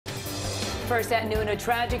First at noon, a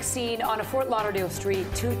tragic scene on a Fort Lauderdale street.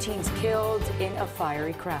 2 teens killed in a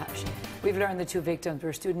fiery crash. We've learned the 2 victims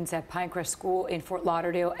were students at Pinecrest School in Fort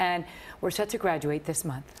Lauderdale and were set to graduate this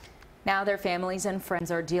month. Now their families and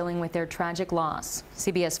friends are dealing with their tragic loss.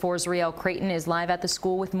 CBS 4's Rielle Creighton is live at the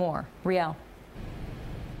school with more. Rielle.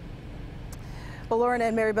 Well, Lauren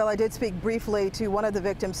and Maribel, I did speak briefly to one of the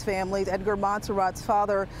victims' families, Edgar Monserratt's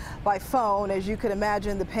father, by phone. As you can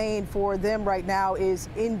imagine, the pain for them right now is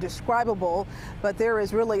indescribable, but there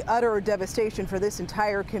is really utter devastation for this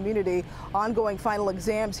entire community. Ongoing final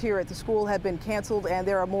exams here at the school have been canceled, and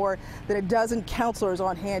there are more than a dozen counselors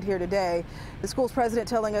on hand here today. The school's president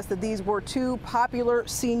telling us that these were 2 popular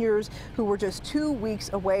seniors who were just 2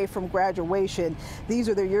 weeks away from graduation. These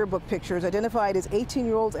are their yearbook pictures, identified as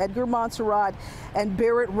 18-year-olds Edgar Monserratt and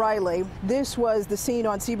Barrett Rielle. This was the scene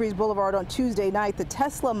on Seabreeze Boulevard on Tuesday night. The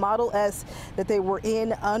Tesla Model S that they were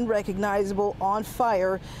in, unrecognizable, on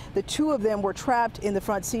fire. The 2 of them were trapped in the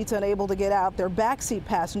front seats, unable to get out. Their backseat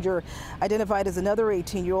passenger, identified as another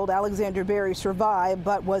 18-year-old, Alexander Barry, survived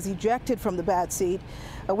but was ejected from the back seat.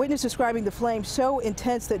 A witness describing the flames so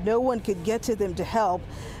intense that no one could get to them to help.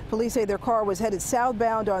 Police say their car was headed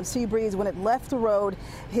southbound on Seabreeze when it left the road,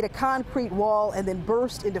 hit a concrete wall, and then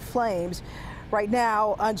burst into flames. Right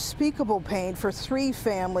now, unspeakable pain for 3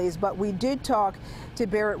 families, but we did talk to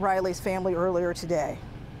Barrett Rielle's family earlier today.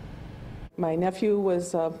 My nephew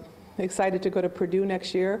was excited to go to Purdue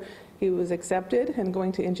next year. He was accepted and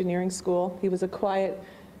going to engineering school. He was a quiet,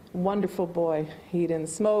 wonderful boy. He didn't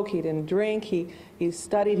smoke, he didn't drink, he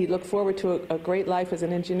studied, he looked forward to a great life as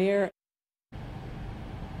an engineer.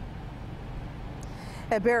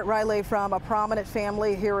 Barrett Rielle from a prominent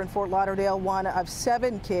family here in Fort Lauderdale, one of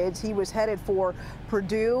 7 kids. He was headed for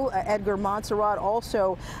Purdue. Edgar Monserratt,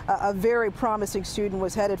 also a very promising student,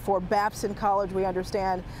 was headed for Babson College. We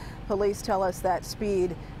understand police tell us that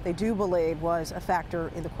speed, they do believe, was a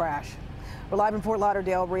factor in the crash. We're live in Fort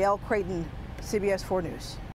Lauderdale. Rielle Creighton, CBS 4 News.